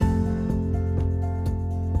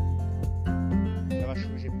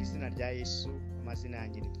rya Yesu. Amazina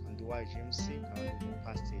yanjye nitwa Nduwa James, nkaba ndi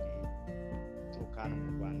umupasiteri uturuka hano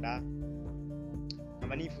mu Rwanda.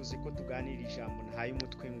 Nkaba nifuza ko tuganira ijambo nahaye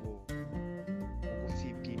umutwe ngo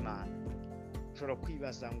ubugufi bw'Imana. Ushobora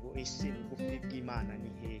kwibaza ngo ese ubugufi bw'Imana ni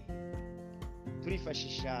hehe?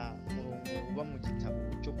 Turifashisha umurongo uba mu gitabo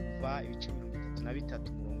cyo Kuva ibice 33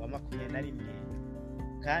 umurongo wa 21,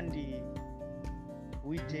 kandi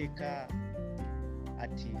Uwiteka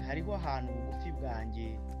ati hariho ahantu bugufi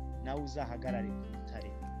bwanjye nawe uzahagarare ku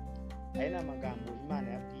rutare. Aya ni amagambo Imana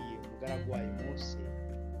yabwiye umugaragu wayo Mose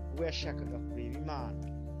ubwo yashakaga kureba Imana,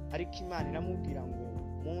 ariko Imana iramubwira ngo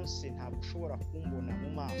Mose ntabwo ushobora kumbona mu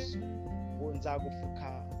maso, ngo nzagupfuka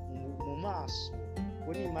mu maso,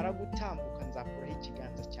 ngo nimara gutambuka nzakuraho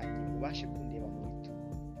ikiganza cyanjye ngo ubashe kundeba mu bitugu,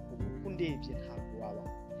 uko undebye ntabwo wabaho.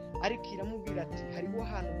 Ariko iramubwira ati hariho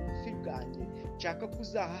ahantu bugufi bwanjye nshaka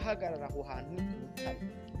kuzahahagarara, aho hantu ni ku rutare.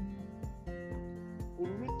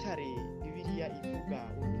 Uru rutare Bibiliya ivuga,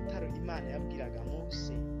 urutare Imana yabwiraga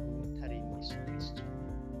Mose, urutare ni Yesu Kristo.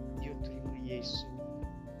 Iyo turi muri Yesu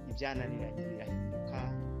ibyananiranye birahinduka,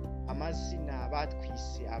 amazina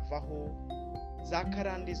batwise avaho, za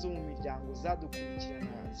karande zo mu miryango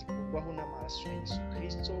zadukurikirana zikurwaho n'amaraso ya Yesu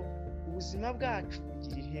Kristo. Ubuzima bwacu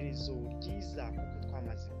bugira iherezo ryiza kuko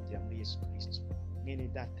twamaze kugera muri Yesu Kristo. Mwene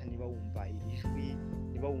data, niba wumva iri jwi,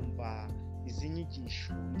 niba wumva izi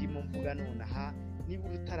nyigisho ndimo mvuga nonaha, niba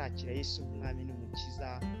utarakira Yesu nk'umwami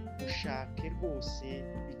n'umukiza, ushake rwose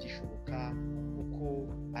bigishoboka, kuko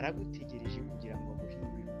aragutegereje kugira ngo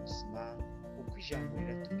aguhindurire ubuzima, kuko ijambo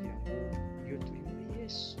riratubwira ngo iyo turi muri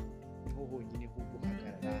Yesu niho honyine ho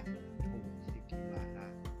guhagarara, niho ubugufi bw'Imana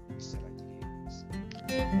bisabagirira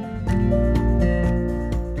ubuzima.